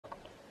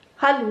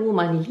Hallo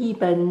meine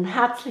Lieben,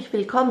 herzlich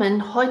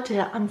willkommen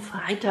heute am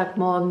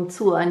Freitagmorgen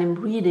zu einem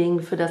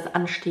Reading für das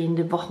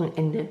anstehende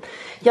Wochenende.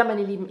 Ja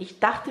meine Lieben, ich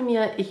dachte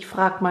mir, ich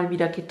frage mal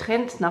wieder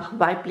getrennt nach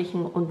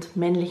weiblichem und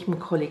männlichem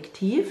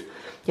Kollektiv.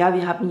 Ja,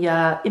 wir haben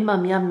ja immer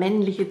mehr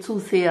männliche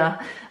Zuseher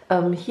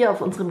hier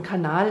auf unserem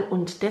Kanal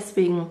und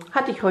deswegen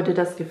hatte ich heute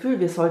das Gefühl,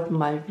 wir sollten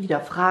mal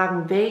wieder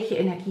fragen, welche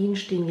Energien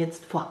stehen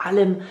jetzt vor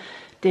allem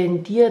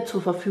denn dir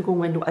zur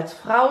Verfügung, wenn du als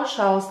Frau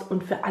schaust,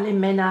 und für alle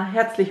Männer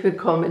herzlich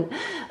willkommen.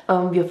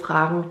 Wir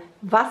fragen,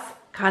 was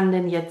kann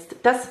denn jetzt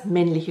das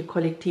männliche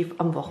Kollektiv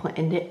am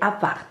Wochenende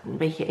erwarten?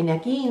 Welche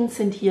Energien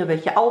sind hier?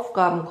 Welche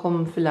Aufgaben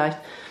kommen vielleicht?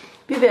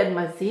 Wir werden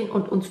mal sehen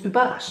und uns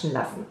überraschen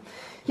lassen.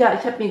 Ja,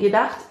 ich habe mir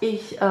gedacht,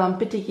 ich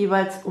bitte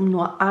jeweils um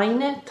nur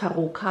eine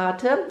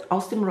Tarotkarte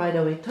aus dem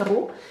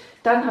Rider-Waite-Tarot.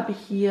 Dann habe ich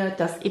hier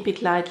das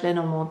Epic Light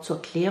Lenormand zur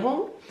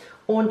Klärung.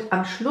 Und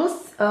am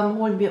Schluss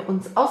holen wir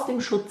uns aus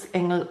dem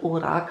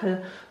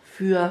Schutzengel-Orakel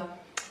für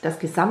das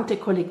gesamte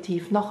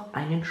Kollektiv noch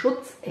einen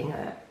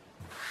Schutzengel.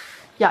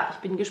 Ja, ich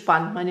bin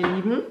gespannt, meine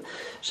Lieben.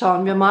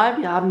 Schauen wir mal,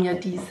 wir haben ja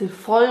diese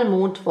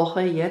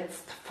Vollmondwoche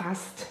jetzt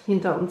fast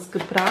hinter uns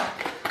gebracht.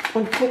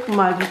 Und gucken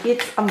mal, wie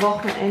geht es am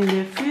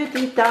Wochenende für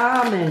die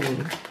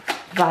Damen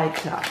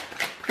weiter?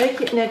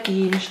 Welche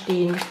Energien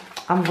stehen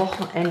am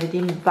Wochenende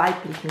dem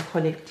weiblichen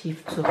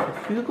Kollektiv zur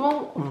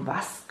Verfügung? Um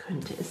was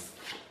könnte es gehen?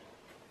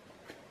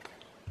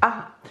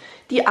 Aha,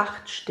 die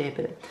 8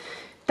 Stäbe.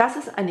 Das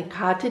ist eine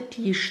Karte,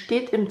 die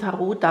steht im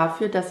Tarot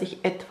dafür, dass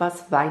ich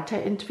etwas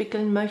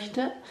weiterentwickeln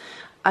möchte.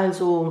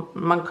 Also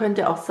man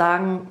könnte auch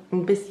sagen,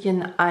 ein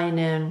bisschen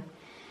eine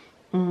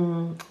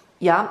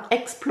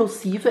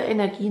explosive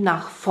Energie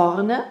nach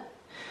vorne.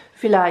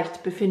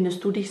 Vielleicht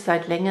befindest du dich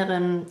seit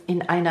längerem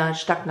in einer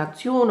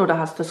Stagnation oder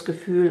hast das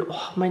Gefühl, oh,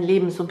 mein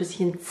Leben ist so ein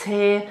bisschen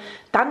zäh.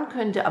 Dann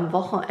könnte am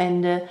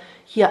Wochenende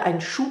hier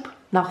ein Schub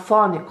nach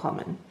vorne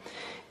kommen.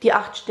 Die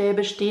 8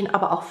 Stäbe stehen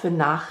aber auch für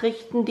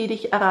Nachrichten, die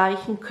dich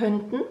erreichen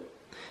könnten.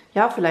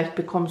 Ja, vielleicht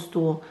bekommst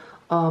du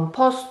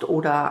Post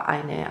oder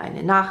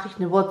eine Nachricht,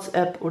 eine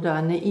WhatsApp oder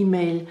eine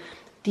E-Mail,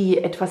 die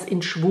etwas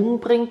in Schwung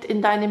bringt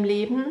in deinem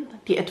Leben,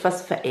 die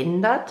etwas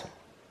verändert.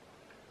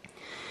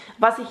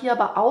 Was ich hier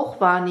aber auch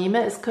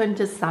wahrnehme, es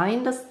könnte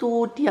sein, dass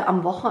du dir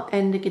am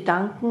Wochenende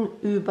Gedanken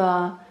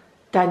über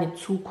deine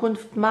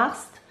Zukunft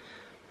machst.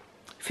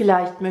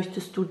 Vielleicht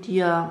möchtest du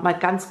dir mal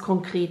ganz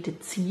konkrete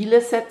Ziele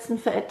setzen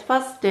für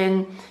etwas,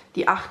 denn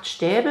die 8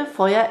 Stäbe,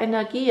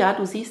 Feuerenergie, ja,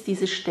 du siehst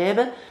diese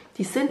Stäbe,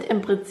 die sind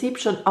im Prinzip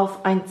schon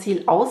auf ein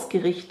Ziel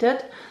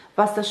ausgerichtet.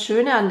 Was das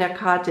Schöne an der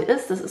Karte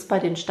ist, das ist bei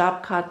den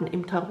Stabkarten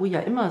im Tarot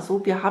ja immer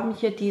so, wir haben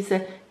hier diese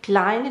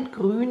kleinen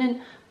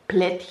grünen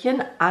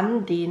Plättchen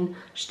an den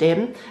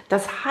Stäben.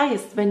 Das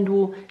heißt, wenn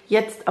du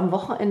jetzt am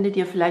Wochenende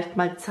dir vielleicht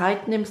mal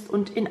Zeit nimmst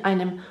und in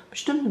einem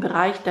bestimmten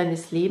Bereich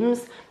deines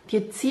Lebens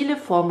dir Ziele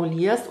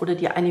formulierst oder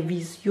dir eine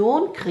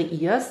Vision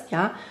kreierst,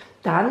 ja,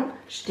 dann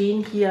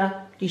stehen hier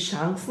die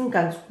Chancen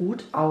ganz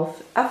gut auf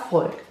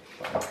Erfolg.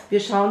 Wir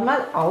schauen mal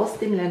aus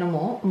dem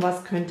Lenormand, um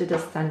was könnte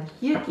das dann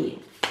hier gehen.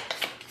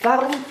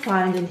 Warum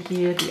fallen denn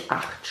hier die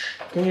 8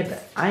 Stäbe?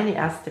 Eine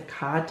erste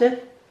Karte.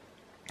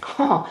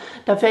 Oh,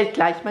 da fällt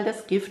gleich mal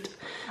das Gift.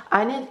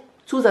 Eine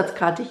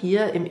Zusatzkarte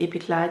hier im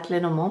Epic Light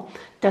Lenormand.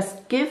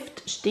 Das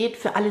Gift steht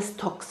für alles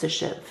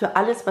Toxische, für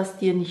alles, was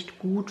dir nicht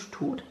gut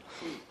tut.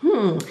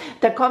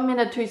 Da kommen mir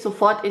natürlich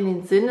sofort in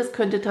den Sinn, es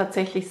könnte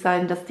tatsächlich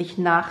sein, dass dich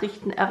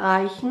Nachrichten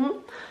erreichen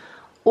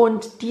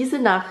und diese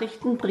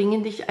Nachrichten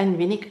bringen dich ein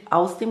wenig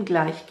aus dem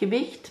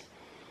Gleichgewicht.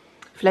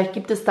 Vielleicht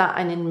gibt es da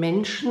einen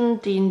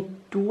Menschen, den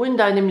du in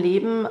deinem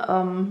Leben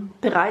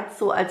bereits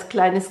so als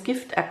kleines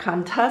Gift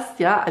erkannt hast,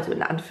 ja, also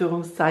in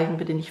Anführungszeichen,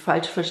 bitte nicht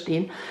falsch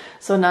verstehen,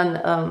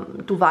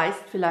 sondern du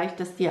weißt vielleicht,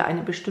 dass dir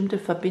eine bestimmte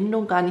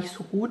Verbindung gar nicht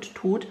so gut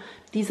tut.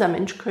 Dieser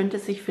Mensch könnte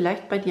sich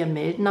vielleicht bei dir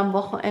melden am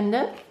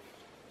Wochenende.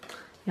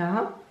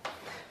 Ja,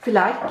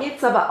 vielleicht geht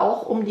es aber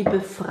auch um die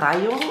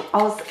Befreiung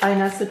aus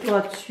einer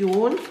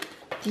Situation,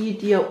 die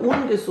dir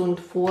ungesund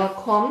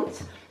vorkommt,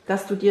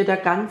 dass du dir da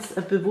ganz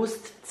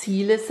bewusst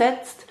Ziele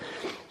setzt.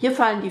 Hier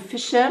fallen die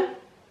Fische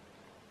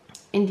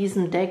in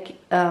diesem Deck.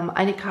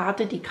 Eine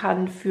Karte, die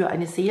kann für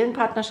eine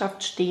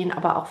Seelenpartnerschaft stehen,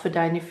 aber auch für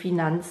deine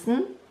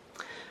Finanzen.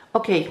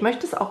 Okay, ich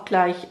möchte es auch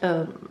gleich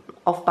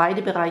auf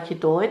beide Bereiche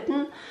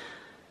deuten.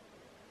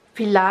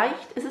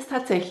 Vielleicht ist es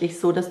tatsächlich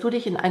so, dass du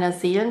dich in einer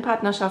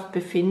Seelenpartnerschaft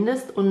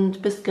befindest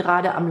und bist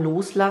gerade am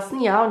Loslassen,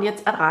 ja, und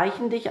jetzt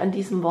erreichen dich an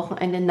diesem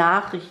Wochenende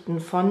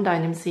Nachrichten von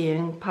deinem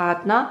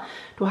Seelenpartner.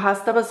 Du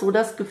hast aber so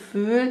das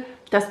Gefühl,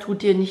 das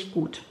tut dir nicht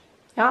gut.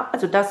 Ja,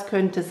 also das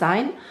könnte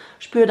sein.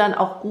 Spür dann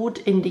auch gut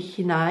in dich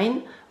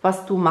hinein,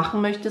 was du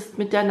machen möchtest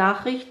mit der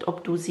Nachricht,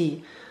 ob du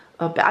sie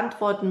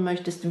beantworten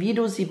möchtest, wie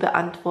du sie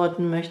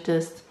beantworten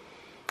möchtest.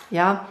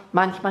 Ja,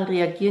 manchmal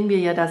reagieren wir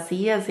ja da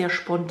sehr, sehr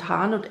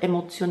spontan und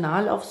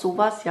emotional auf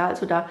sowas. Ja,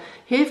 also da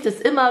hilft es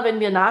immer, wenn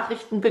wir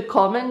Nachrichten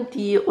bekommen,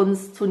 die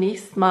uns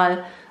zunächst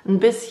mal ein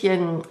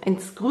bisschen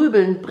ins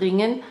Grübeln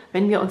bringen,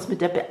 wenn wir uns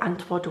mit der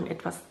Beantwortung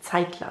etwas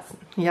Zeit lassen.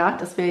 Ja,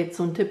 das wäre jetzt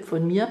so ein Tipp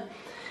von mir.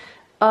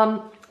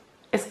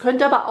 Es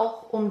könnte aber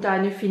auch um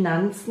deine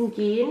Finanzen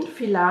gehen.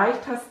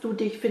 Vielleicht hast du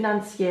dich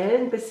finanziell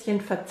ein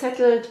bisschen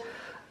verzettelt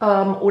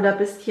oder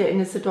bist hier in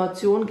eine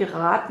Situation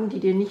geraten, die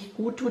dir nicht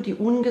gut tut, die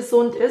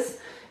ungesund ist.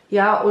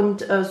 Ja,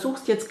 und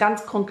suchst jetzt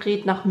ganz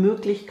konkret nach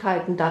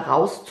Möglichkeiten, da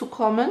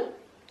rauszukommen.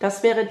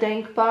 Das wäre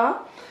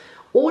denkbar.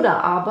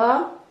 Oder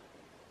aber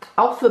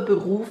auch für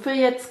Berufe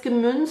jetzt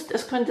gemünzt.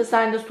 Es könnte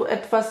sein, dass du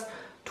etwas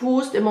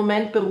tust im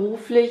Moment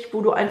beruflich,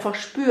 wo du einfach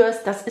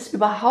spürst, das ist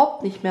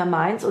überhaupt nicht mehr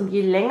meins, und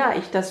je länger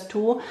ich das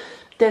tue,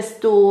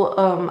 desto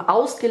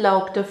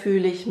ausgelaugter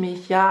fühle ich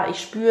mich. Ja, ich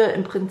spüre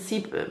im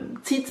Prinzip,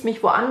 zieht es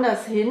mich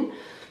woanders hin.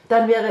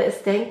 Dann wäre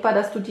es denkbar,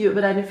 dass du dir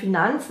über deine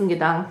Finanzen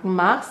Gedanken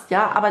machst.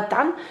 Ja, aber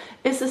dann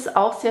ist es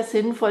auch sehr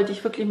sinnvoll,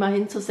 dich wirklich mal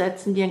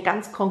hinzusetzen, dir einen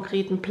ganz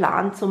konkreten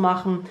Plan zu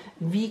machen,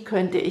 wie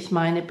könnte ich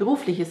meine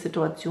berufliche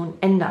Situation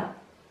ändern.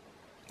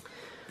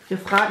 Wir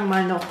fragen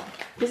mal noch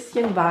ein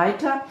bisschen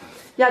weiter.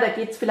 Ja, da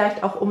geht es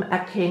vielleicht auch um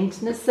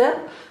Erkenntnisse.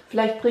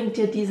 Vielleicht bringt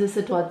dir diese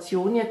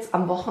Situation jetzt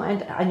am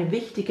Wochenende eine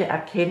wichtige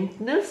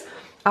Erkenntnis.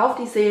 Auf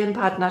die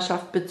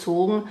Seelenpartnerschaft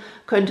bezogen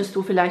könntest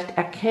du vielleicht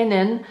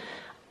erkennen,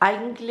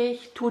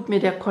 eigentlich tut mir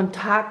der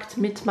Kontakt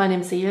mit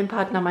meinem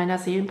Seelenpartner, meiner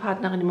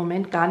Seelenpartnerin im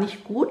Moment gar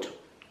nicht gut.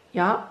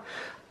 Ja,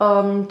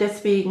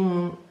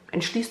 deswegen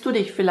entschließt du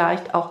dich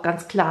vielleicht auch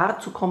ganz klar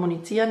zu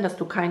kommunizieren, dass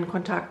du keinen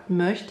Kontakt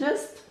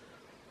möchtest.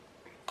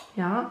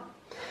 Ja.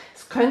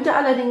 Es könnte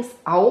allerdings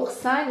auch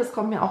sein, das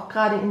kommt mir auch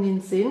gerade in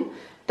den Sinn,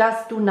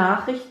 dass du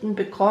Nachrichten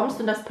bekommst,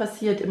 und das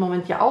passiert im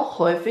Moment ja auch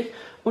häufig,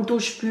 und du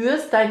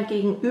spürst, dein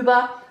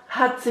Gegenüber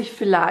hat sich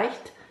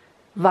vielleicht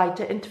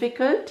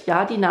weiterentwickelt.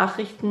 Ja, die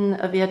Nachrichten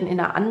werden in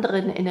einer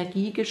anderen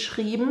Energie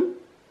geschrieben,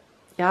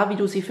 ja, wie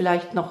du sie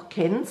vielleicht noch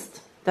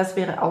kennst. Das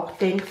wäre auch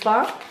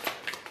denkbar.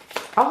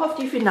 Auch auf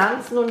die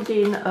Finanzen und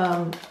den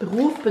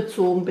Beruf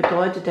bezogen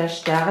bedeutet der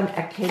Stern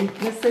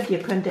Erkenntnisse. Dir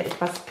könnte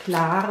etwas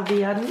klar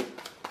werden.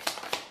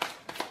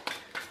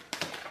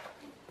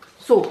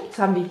 So, jetzt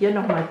haben wir hier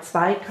nochmal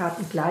 2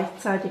 Karten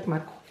gleichzeitig.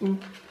 Mal gucken.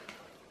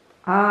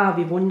 Ah,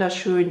 wie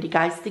wunderschön. Die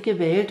geistige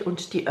Welt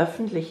und die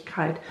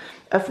Öffentlichkeit.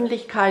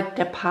 Öffentlichkeit,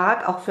 der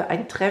Park, auch für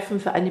ein Treffen,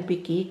 für eine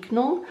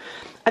Begegnung.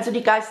 Also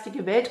die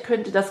geistige Welt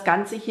könnte das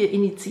Ganze hier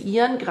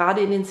initiieren.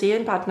 Gerade in den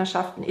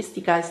Seelenpartnerschaften ist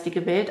die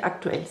geistige Welt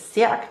aktuell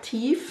sehr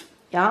aktiv.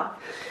 Ja,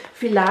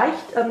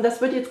 vielleicht,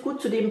 das wird jetzt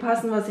gut zu dem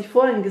passen, was ich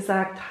vorhin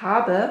gesagt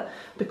habe,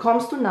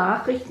 bekommst du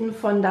Nachrichten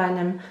von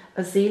deinem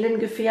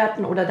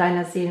Seelengefährten oder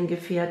deiner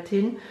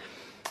Seelengefährtin,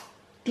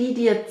 die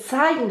dir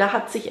zeigen, da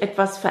hat sich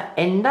etwas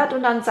verändert,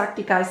 und dann sagt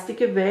die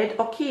geistige Welt,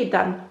 okay,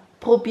 dann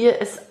probier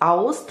es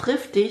aus,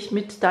 triff dich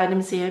mit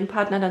deinem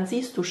Seelenpartner, dann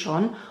siehst du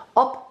schon,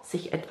 ob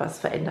sich etwas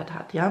verändert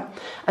hat. Ja?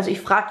 Also ich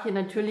frage hier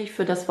natürlich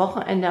für das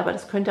Wochenende, aber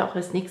das könnte auch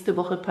erst nächste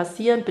Woche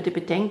passieren. Bitte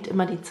bedenkt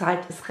immer, die Zeit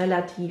ist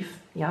relativ.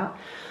 Ja?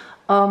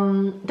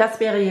 Das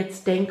wäre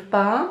jetzt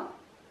denkbar.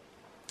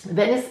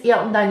 Wenn es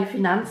eher um deine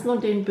Finanzen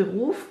und den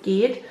Beruf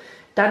geht,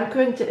 dann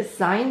könnte es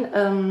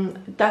sein,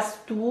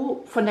 dass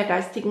du von der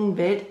geistigen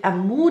Welt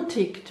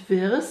ermutigt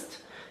wirst,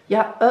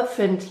 ja,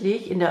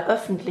 öffentlich, in der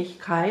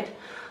Öffentlichkeit,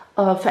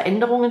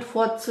 Veränderungen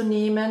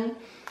vorzunehmen,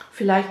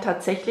 vielleicht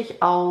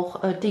tatsächlich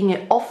auch Dinge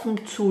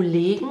offen zu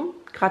legen,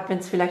 gerade wenn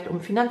es vielleicht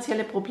um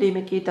finanzielle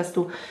Probleme geht, dass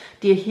du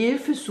dir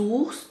Hilfe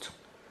suchst.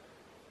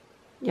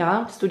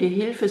 Ja, dass du dir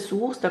Hilfe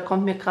suchst. Da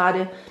kommt mir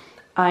gerade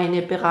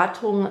eine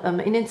Beratung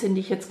in den Sinn,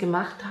 die ich jetzt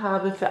gemacht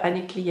habe für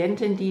eine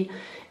Klientin, die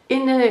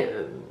in eine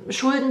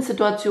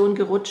Schuldensituation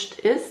gerutscht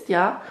ist,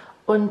 ja,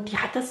 und die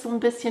hat das so ein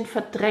bisschen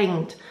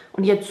verdrängt.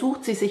 Und jetzt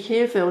sucht sie sich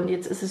Hilfe, und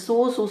jetzt ist es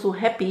so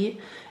happy,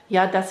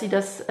 ja, dass sie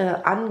das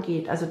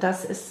angeht. Also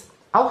das ist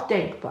auch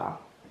denkbar.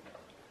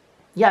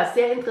 Ja,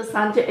 sehr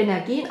interessante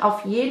Energien.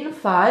 Auf jeden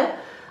Fall,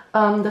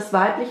 das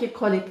weibliche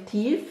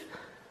Kollektiv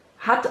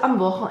hat am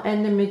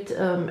Wochenende mit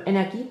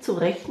Energie zu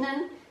rechnen,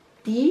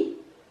 die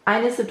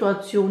eine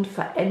Situation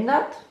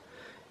verändert,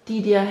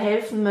 die dir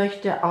helfen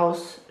möchte,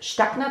 aus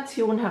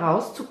Stagnation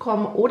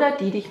herauszukommen oder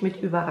die dich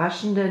mit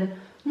überraschenden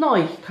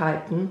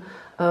Neuigkeiten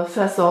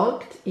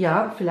versorgt.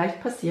 Ja,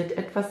 vielleicht passiert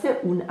etwas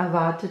sehr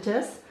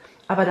Unerwartetes,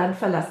 aber dann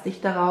verlass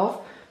dich darauf,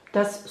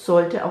 das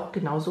sollte auch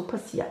genauso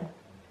passieren.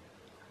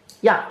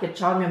 Ja, jetzt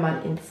schauen wir mal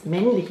ins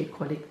männliche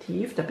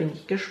Kollektiv, da bin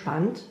ich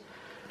gespannt.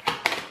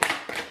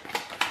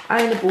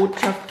 Eine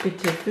Botschaft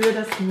bitte für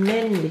das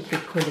männliche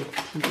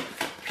Kollektiv.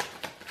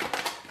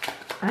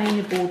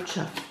 Eine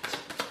Botschaft.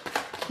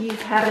 Die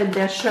Herrin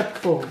der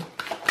Schöpfung.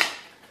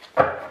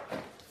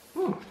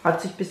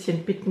 Hat sich ein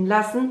bisschen bitten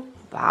lassen.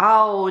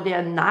 Wow,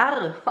 der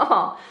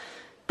Narr.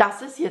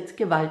 Das ist jetzt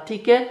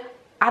gewaltige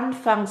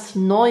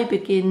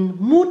Anfangsneubeginn,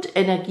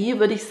 Mutenergie,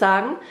 würde ich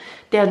sagen.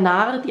 Der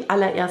Narr, die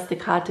allererste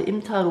Karte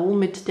im Tarot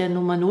mit der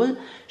Nummer 0,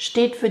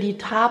 steht für die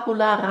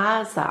Tabula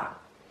Rasa.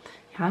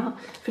 Ja,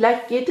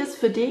 vielleicht geht es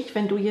für dich,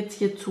 wenn du jetzt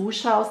hier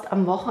zuschaust,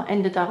 am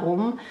Wochenende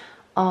darum,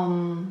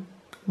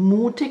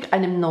 mutig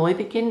einem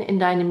Neubeginn in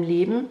deinem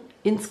Leben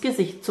ins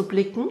Gesicht zu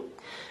blicken.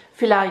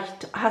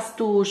 Vielleicht hast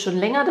du schon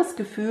länger das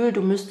Gefühl,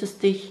 du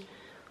müsstest dich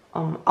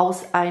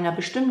aus einer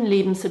bestimmten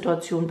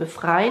Lebenssituation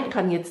befreien.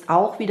 Kann jetzt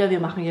auch wieder, wir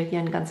machen ja hier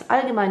ein ganz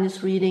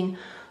allgemeines Reading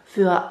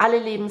für alle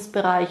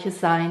Lebensbereiche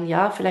sein.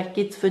 Ja, vielleicht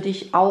geht es für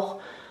dich auch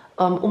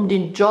um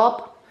den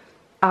Job,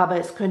 aber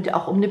es könnte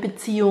auch um eine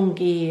Beziehung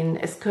gehen.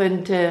 Es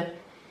könnte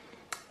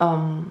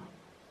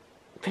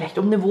vielleicht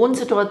um eine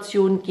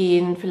Wohnsituation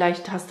gehen.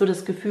 Vielleicht hast du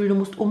das Gefühl, du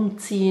musst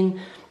umziehen,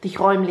 dich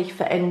räumlich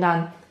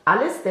verändern.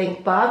 Alles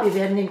denkbar. Wir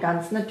werden den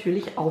Ganzen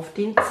natürlich auf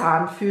den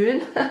Zahn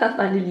fühlen,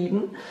 meine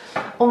Lieben.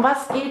 Um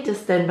was geht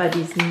es denn bei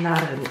diesen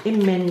Narren im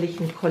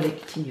männlichen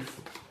Kollektiv?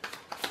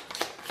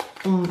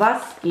 Um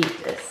was geht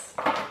es?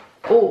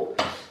 Oh,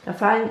 da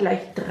fallen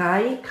gleich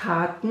 3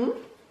 Karten.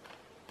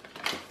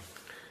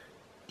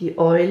 Die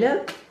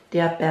Eule,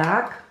 der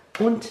Berg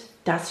und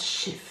das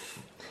Schiff.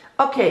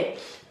 Okay,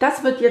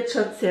 das wird jetzt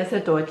schon sehr,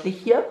 sehr deutlich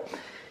hier.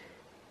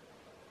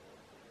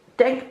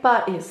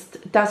 Denkbar ist,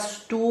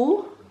 dass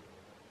du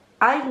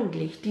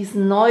eigentlich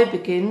diesen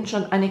Neubeginn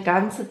schon eine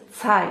ganze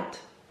Zeit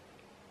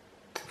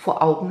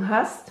vor Augen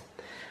hast,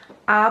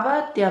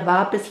 aber der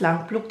war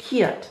bislang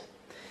blockiert.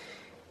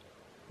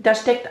 Da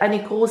steckt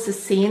eine große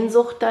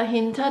Sehnsucht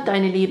dahinter,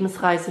 deine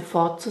Lebensreise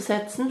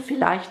fortzusetzen,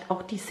 vielleicht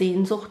auch die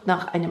Sehnsucht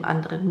nach einem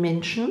anderen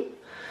Menschen,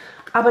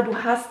 aber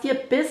du hast dir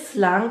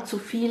bislang zu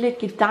viele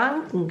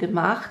Gedanken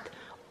gemacht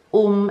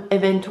um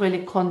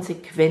eventuelle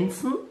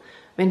Konsequenzen,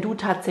 wenn du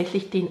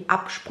tatsächlich den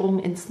Absprung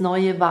ins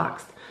Neue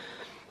wagst.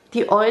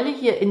 Die Eule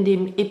hier in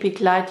dem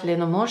Epikleid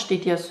Lenormand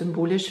steht ja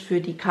symbolisch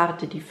für die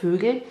Karte die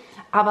Vögel.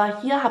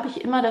 Aber hier habe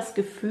ich immer das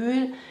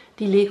Gefühl,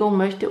 die Legung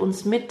möchte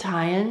uns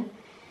mitteilen,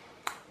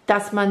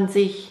 dass man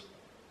sich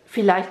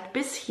vielleicht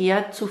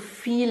bisher zu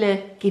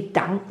viele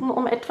Gedanken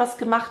um etwas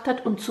gemacht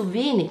hat und zu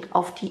wenig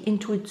auf die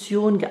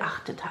Intuition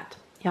geachtet hat.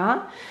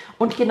 Ja?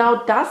 Und genau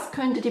das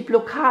könnte die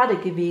Blockade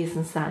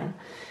gewesen sein.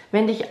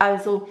 Wenn dich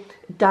also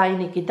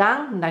deine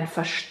Gedanken, dein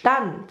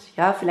Verstand,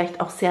 ja, vielleicht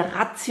auch sehr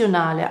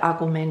rationale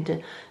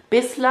Argumente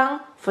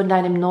bislang von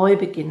deinem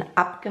Neubeginn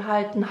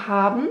abgehalten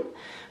haben,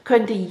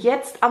 könnte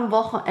jetzt am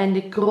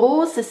Wochenende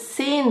große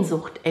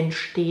Sehnsucht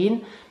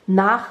entstehen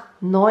nach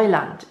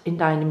Neuland in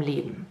deinem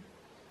Leben.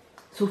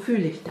 So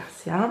fühle ich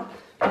das, ja.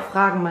 Wir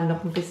fragen mal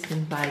noch ein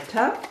bisschen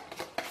weiter.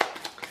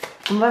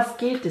 Um was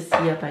geht es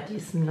hier bei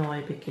diesem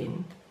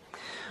Neubeginn?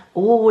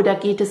 Oh, da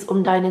geht es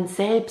um deinen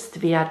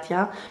Selbstwert,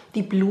 ja.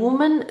 Die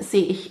Blumen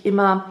sehe ich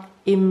immer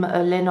im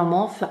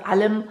Lenormand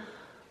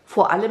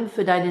vor allem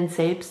für deinen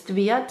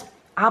Selbstwert,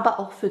 aber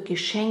auch für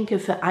Geschenke,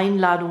 für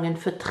Einladungen,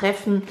 für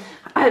Treffen.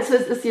 Also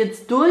es ist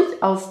jetzt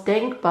durchaus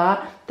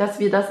denkbar, dass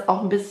wir das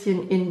auch ein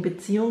bisschen in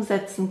Beziehung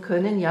setzen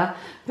können, ja.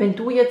 Wenn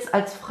du jetzt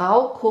als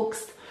Frau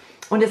guckst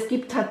und es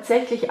gibt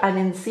tatsächlich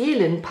einen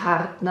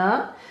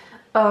Seelenpartner,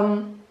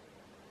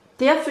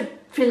 der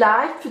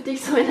vielleicht für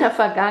dich so in der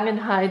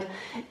Vergangenheit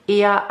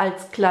eher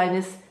als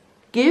kleines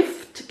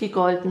Gift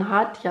gegolten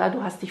hat. Ja,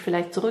 du hast dich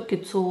vielleicht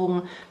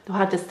zurückgezogen, du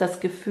hattest das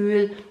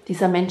Gefühl,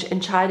 dieser Mensch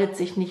entscheidet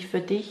sich nicht für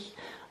dich.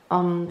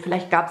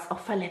 Vielleicht gab es auch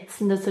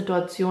verletzende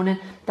Situationen.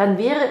 Dann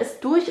wäre es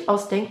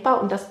durchaus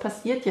denkbar, und das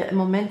passiert ja im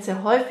Moment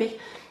sehr häufig,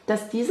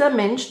 dass dieser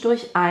Mensch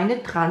durch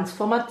eine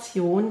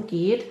Transformation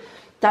geht,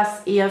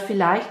 dass er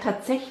vielleicht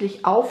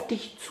tatsächlich auf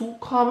dich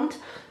zukommt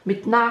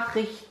mit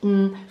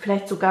Nachrichten,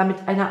 vielleicht sogar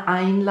mit einer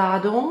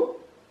Einladung.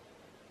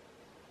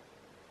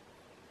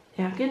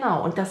 Ja,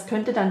 genau. Und das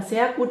könnte dann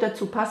sehr gut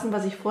dazu passen,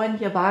 was ich vorhin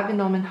hier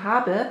wahrgenommen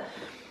habe,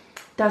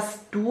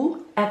 dass du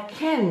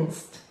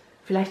erkennst,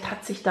 vielleicht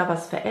hat sich da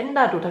was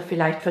verändert oder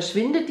vielleicht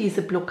verschwindet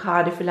diese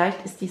Blockade,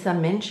 vielleicht ist dieser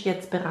Mensch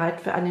jetzt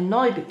bereit für einen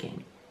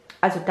Neubeginn.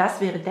 Also das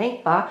wäre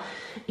denkbar.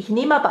 Ich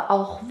nehme aber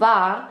auch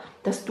wahr,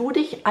 dass du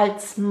dich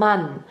als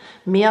Mann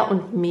mehr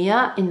und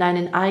mehr in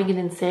deinen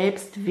eigenen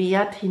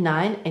Selbstwert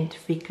hinein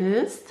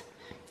entwickelst.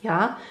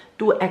 Ja,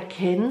 du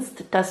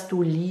erkennst, dass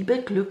du Liebe,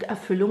 Glück,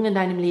 Erfüllung in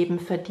deinem Leben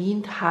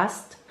verdient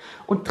hast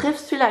und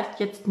triffst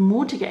vielleicht jetzt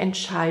mutige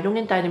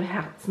Entscheidungen, deinem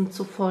Herzen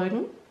zu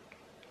folgen.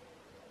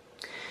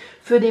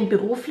 Für den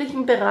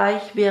beruflichen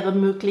Bereich wäre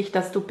möglich,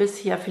 dass du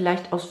bisher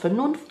vielleicht aus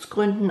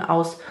Vernunftsgründen,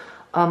 aus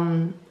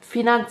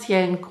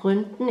finanziellen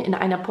Gründen in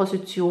einer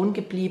Position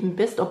geblieben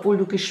bist, obwohl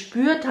du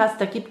gespürt hast,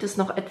 da gibt es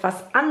noch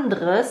etwas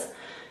anderes,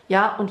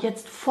 ja, und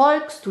jetzt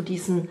folgst du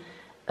diesem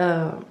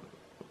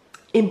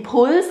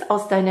Impuls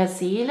aus deiner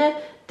Seele,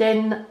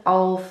 denn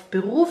auf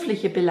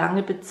berufliche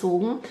Belange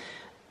bezogen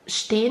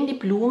stehen die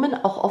Blumen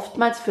auch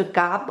oftmals für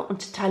Gaben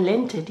und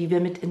Talente, die wir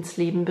mit ins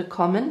Leben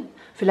bekommen.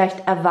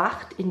 Vielleicht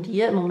erwacht in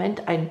dir im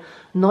Moment ein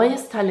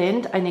neues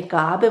Talent, eine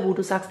Gabe, wo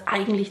du sagst,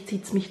 eigentlich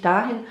zieht es mich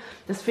dahin.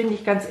 Das finde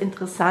ich ganz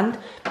interessant,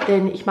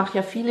 denn ich mache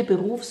ja viele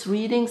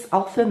Berufsreadings,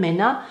 auch für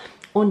Männer.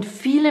 Und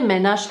viele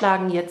Männer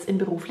schlagen jetzt in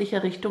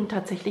beruflicher Richtung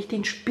tatsächlich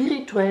den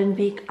spirituellen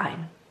Weg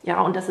ein.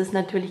 Ja, und das ist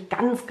natürlich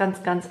ganz,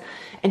 ganz, ganz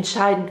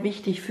entscheidend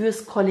wichtig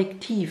fürs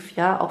Kollektiv,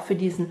 ja, auch für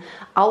diesen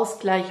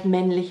Ausgleich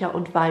männlicher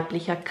und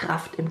weiblicher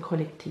Kraft im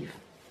Kollektiv.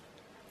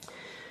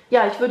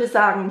 Ja, ich würde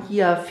sagen,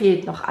 hier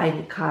fehlt noch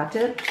eine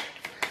Karte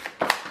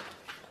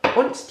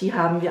und die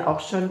haben wir auch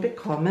schon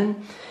bekommen.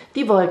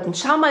 Die Wolken.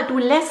 Schau mal, du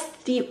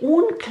lässt die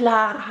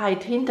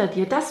Unklarheit hinter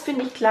dir. Das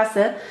finde ich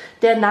klasse.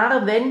 Der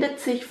Narr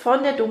wendet sich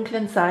von der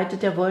dunklen Seite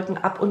der Wolken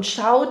ab und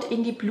schaut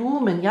in die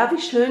Blumen. Ja,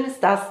 wie schön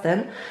ist das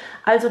denn?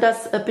 Also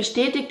das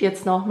bestätigt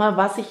jetzt nochmal,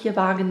 was ich hier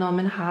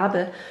wahrgenommen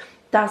habe,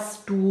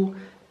 dass du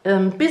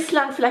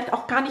bislang vielleicht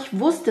auch gar nicht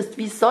wusstest,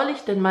 wie soll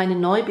ich denn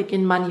meinen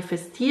Neubeginn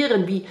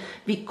manifestieren,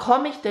 wie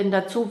komme ich denn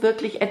dazu,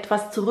 wirklich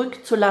etwas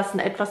zurückzulassen,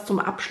 etwas zum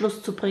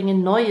Abschluss zu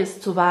bringen, Neues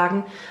zu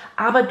wagen,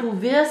 aber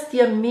du wirst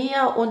dir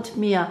mehr und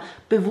mehr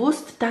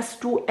bewusst,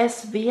 dass du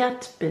es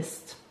wert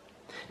bist,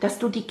 dass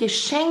du die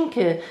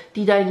Geschenke,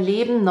 die dein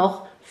Leben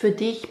noch für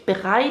dich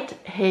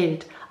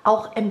bereithält,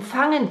 auch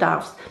empfangen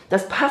darfst.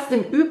 Das passt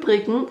im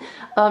Übrigen,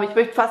 ich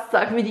möchte fast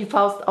sagen, wie die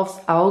Faust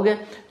aufs Auge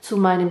zu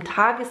meinem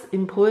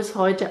Tagesimpuls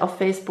heute auf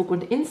Facebook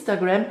und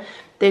Instagram,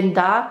 denn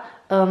da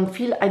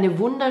fiel eine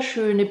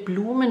wunderschöne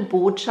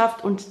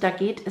Blumenbotschaft und da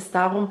geht es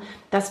darum,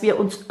 dass wir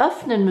uns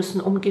öffnen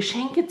müssen, um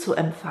Geschenke zu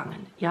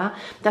empfangen, ja,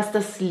 dass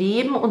das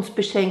Leben uns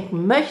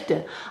beschenken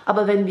möchte,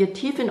 aber wenn wir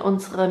tief in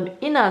unserem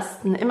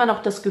Innersten immer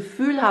noch das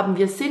Gefühl haben,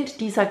 wir sind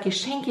dieser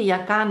Geschenke ja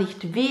gar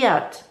nicht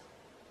wert,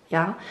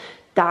 ja,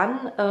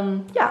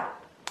 dann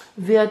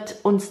wird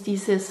uns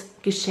dieses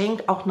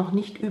Geschenk auch noch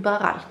nicht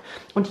überreicht.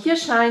 Und hier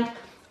scheint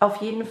auf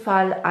jeden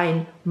Fall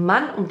ein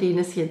Mann, um den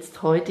es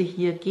jetzt heute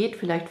hier geht,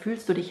 vielleicht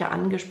fühlst du dich ja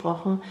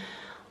angesprochen,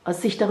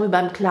 sich darüber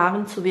im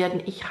Klaren zu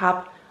werden, ich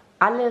habe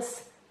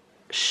alles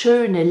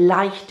Schöne,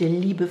 Leichte,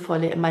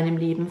 Liebevolle in meinem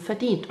Leben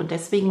verdient. Und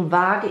deswegen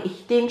wage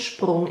ich den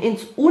Sprung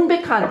ins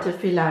Unbekannte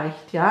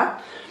vielleicht, ja.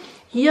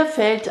 Hier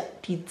fällt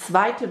die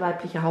zweite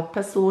weibliche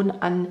Hauptperson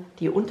an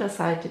die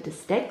Unterseite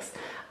des Decks.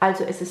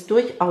 Also es ist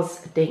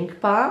durchaus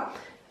denkbar,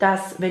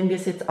 dass, wenn wir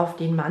es jetzt auf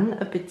den Mann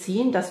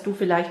beziehen, dass du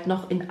vielleicht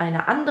noch in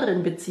einer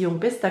anderen Beziehung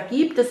bist. Da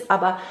gibt es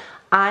aber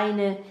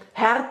eine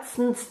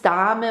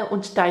Herzensdame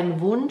und dein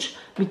Wunsch,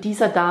 mit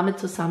dieser Dame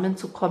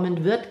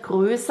zusammenzukommen, wird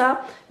größer.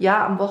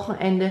 Ja, am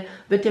Wochenende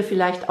wird dir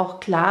vielleicht auch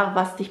klar,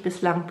 was dich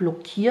bislang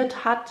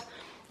blockiert hat,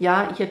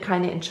 ja, hier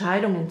keine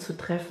Entscheidungen zu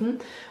treffen.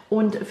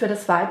 Und für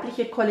das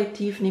weibliche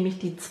Kollektiv, nämlich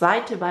die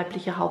zweite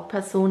weibliche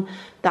Hauptperson,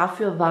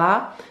 dafür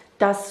war,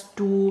 dass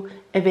du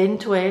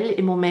eventuell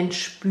im Moment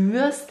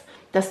spürst,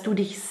 dass du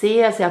dich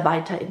sehr, sehr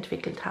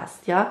weiterentwickelt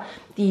hast. Ja?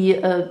 Die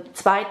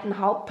zweiten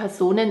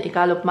Hauptpersonen,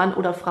 egal ob Mann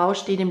oder Frau,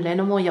 stehen im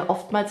Lenormand ja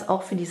oftmals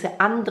auch für diese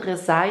andere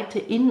Seite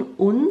in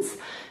uns,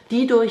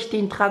 die durch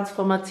den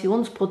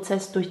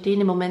Transformationsprozess, durch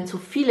den im Moment so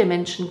viele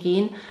Menschen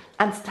gehen,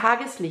 ans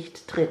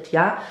Tageslicht tritt.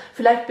 Ja?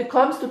 Vielleicht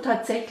bekommst du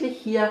tatsächlich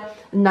hier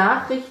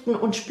Nachrichten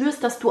und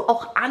spürst, dass du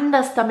auch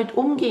anders damit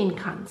umgehen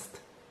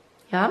kannst.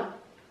 Ja?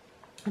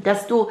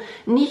 Dass du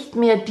nicht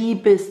mehr die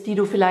bist, die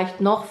du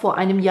vielleicht noch vor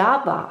einem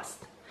Jahr warst.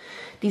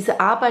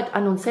 Diese Arbeit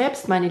an uns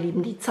selbst, meine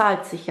Lieben, die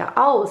zahlt sich ja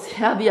aus.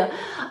 Ja, wir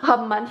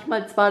haben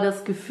manchmal zwar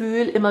das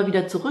Gefühl, immer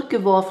wieder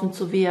zurückgeworfen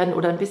zu werden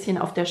oder ein bisschen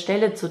auf der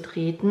Stelle zu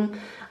treten,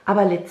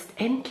 aber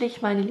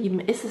letztendlich, meine Lieben,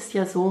 ist es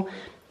ja so,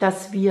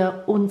 dass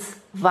wir uns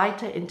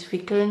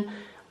weiterentwickeln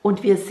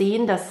und wir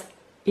sehen das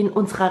in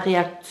unserer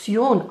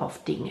Reaktion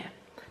auf Dinge,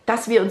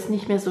 dass wir uns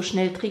nicht mehr so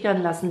schnell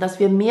triggern lassen, dass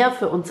wir mehr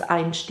für uns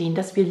einstehen,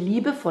 dass wir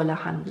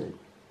liebevoller handeln.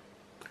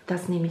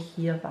 Das nehme ich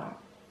hier wahr.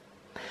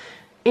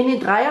 In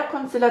den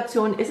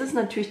Dreierkonstellationen ist es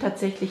natürlich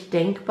tatsächlich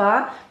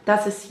denkbar,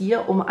 dass es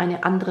hier um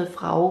eine andere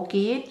Frau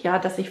geht, ja,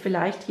 dass sich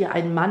vielleicht hier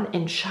ein Mann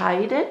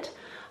entscheidet,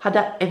 hat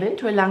er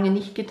eventuell lange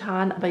nicht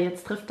getan, aber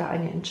jetzt trifft er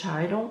eine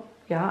Entscheidung.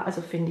 Ja,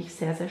 also finde ich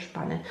sehr, sehr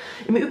spannend.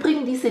 Im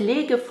Übrigen, diese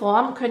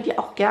Legeform könnt ihr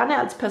auch gerne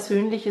als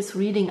persönliches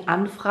Reading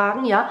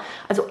anfragen. Ja,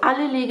 also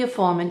alle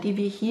Legeformen, die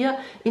wir hier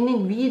in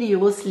den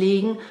Videos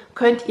legen,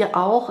 könnt ihr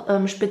auch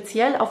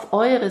speziell auf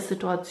eure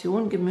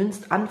Situation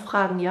gemünzt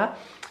anfragen. Ja,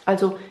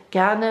 also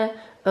gerne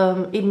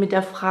eben mit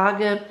der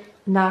Frage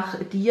nach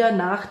dir,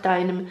 nach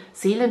deinem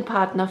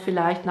Seelenpartner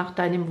vielleicht, nach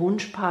deinem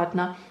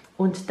Wunschpartner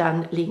und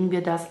dann legen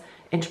wir das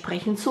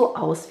entsprechend so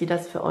aus, wie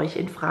das für euch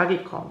in Frage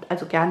kommt.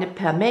 Also gerne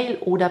per Mail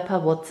oder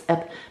per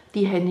WhatsApp.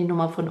 Die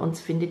Handynummer von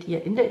uns findet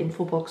ihr in der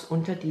Infobox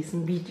unter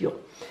diesem Video.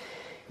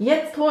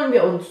 Jetzt holen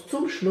wir uns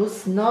zum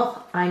Schluss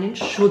noch einen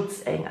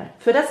Schutzengel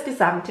für das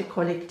gesamte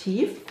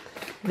Kollektiv.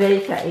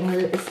 Welcher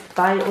Engel ist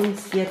bei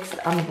uns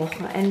jetzt am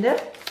Wochenende?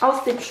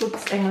 Aus dem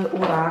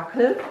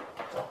Schutzengel-Orakel.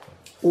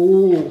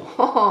 Oh,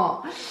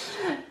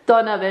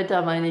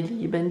 Donnerwetter, meine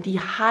Lieben, die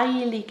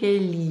heilige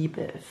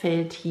Liebe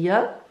fällt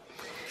hier.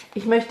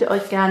 Ich möchte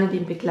euch gerne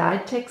den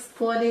Begleittext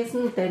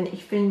vorlesen, denn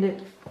ich finde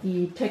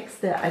die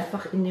Texte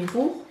einfach in dem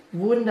Buch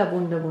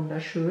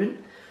wunderschön.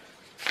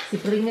 Sie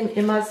bringen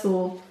immer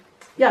so,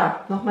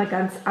 ja, nochmal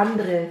ganz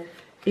andere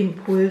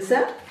Impulse.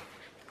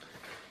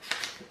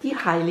 Die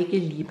heilige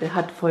Liebe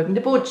hat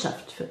folgende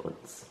Botschaft für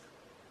uns.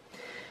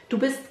 Du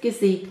bist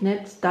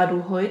gesegnet, da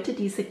du heute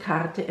diese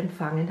Karte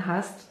empfangen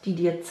hast, die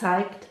dir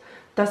zeigt,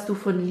 dass du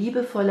von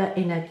liebevoller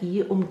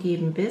Energie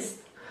umgeben bist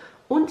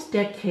und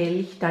der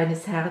Kelch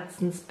deines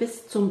Herzens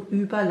bis zum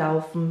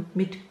Überlaufen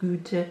mit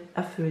Güte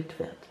erfüllt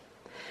wird.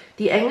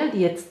 Die Engel,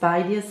 die jetzt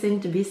bei dir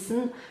sind,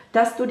 wissen,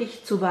 dass du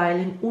dich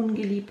zuweilen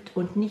ungeliebt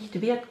und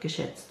nicht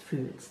wertgeschätzt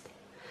fühlst.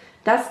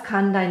 Das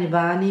kann deine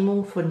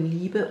Wahrnehmung von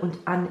Liebe und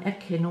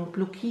Anerkennung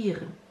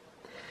blockieren.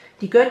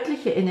 Die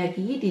göttliche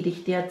Energie, die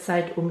dich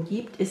derzeit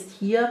umgibt, ist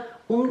hier,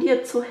 um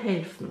dir zu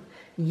helfen,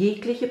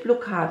 jegliche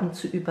Blockaden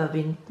zu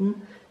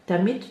überwinden,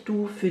 damit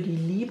du für die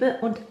Liebe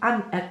und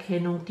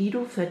Anerkennung, die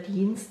du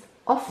verdienst,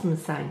 offen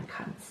sein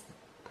kannst.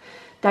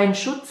 Dein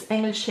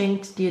Schutzengel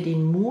schenkt dir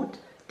den Mut,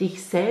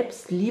 dich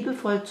selbst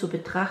liebevoll zu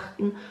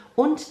betrachten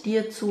und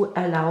dir zu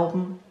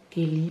erlauben,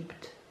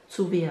 geliebt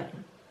zu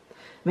werden.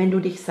 Wenn du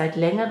dich seit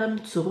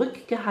längerem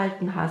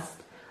zurückgehalten hast,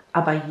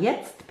 aber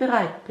jetzt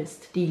bereit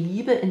bist, die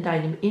Liebe in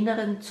deinem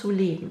Inneren zu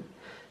leben,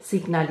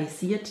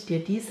 signalisiert dir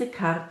diese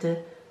Karte,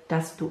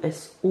 dass du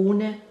es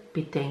ohne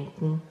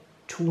Bedenken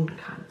tun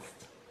kannst.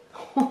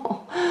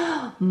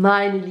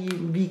 Meine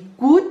Lieben, wie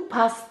gut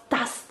passt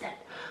das denn?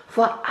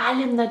 Vor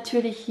allem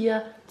natürlich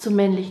hier zum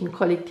männlichen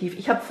Kollektiv.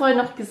 Ich habe vorhin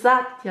noch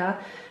gesagt, ja,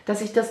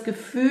 dass ich das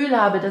Gefühl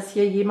habe, dass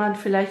hier jemand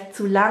vielleicht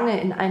zu lange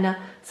in einer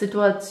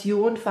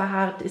Situation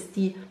verharrt ist,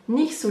 die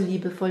nicht so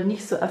liebevoll,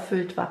 nicht so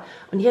erfüllt war.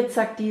 Und jetzt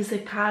sagt diese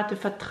Karte,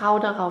 vertrau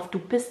darauf, du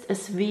bist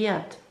es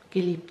wert,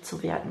 geliebt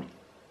zu werden.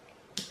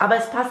 Aber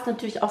es passt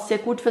natürlich auch sehr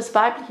gut fürs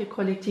weibliche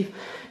Kollektiv.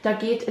 Da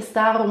geht es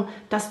darum,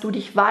 dass du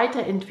dich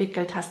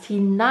weiterentwickelt hast,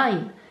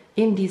 hinein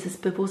in dieses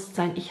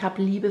Bewusstsein. Ich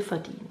habe Liebe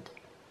verdient.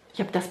 Ich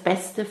habe das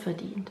Beste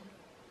verdient.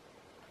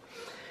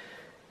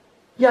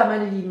 Ja,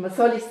 meine Lieben, was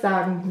soll ich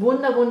sagen?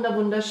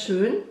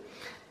 Wunderschön.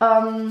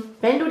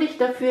 Wenn du dich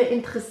dafür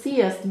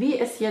interessierst, wie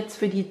es jetzt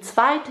für die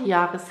zweite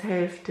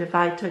Jahreshälfte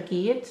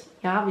weitergeht,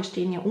 ja, wir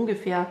stehen ja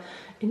ungefähr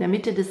in der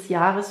Mitte des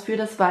Jahres für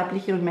das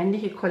weibliche und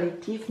männliche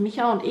Kollektiv.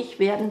 Micha und ich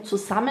werden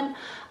zusammen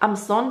am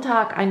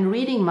Sonntag ein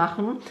Reading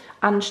machen.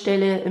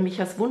 Anstelle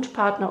Michas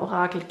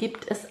Wunschpartner-Orakel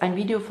gibt es ein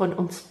Video von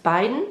uns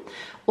beiden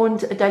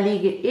und da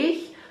lege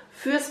ich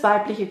fürs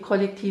weibliche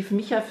Kollektiv,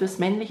 Micha fürs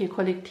männliche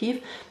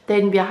Kollektiv,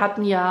 denn wir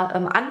hatten ja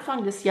am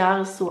Anfang des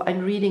Jahres so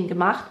ein Reading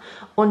gemacht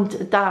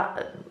und da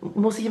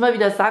muss ich immer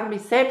wieder sagen,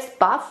 mich selbst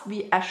baff,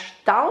 wie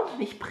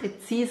erstaunlich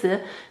präzise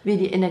wir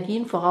die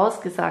Energien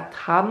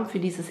vorausgesagt haben für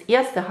dieses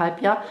erste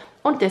Halbjahr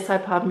und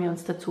deshalb haben wir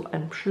uns dazu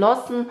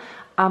entschlossen,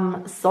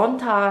 am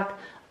Sonntag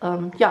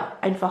ja,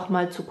 einfach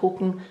mal zu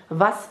gucken,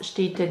 was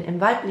steht denn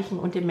im weiblichen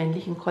und im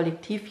männlichen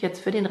Kollektiv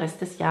jetzt für den Rest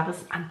des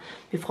Jahres an.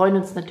 Wir freuen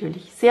uns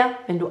natürlich sehr,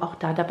 wenn du auch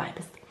da dabei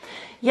bist.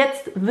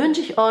 Jetzt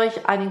wünsche ich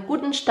euch einen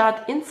guten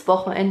Start ins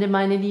Wochenende,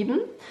 meine Lieben.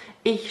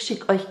 Ich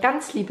schicke euch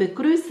ganz liebe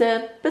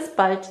Grüße. Bis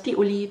bald, die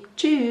Uli.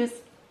 Tschüss.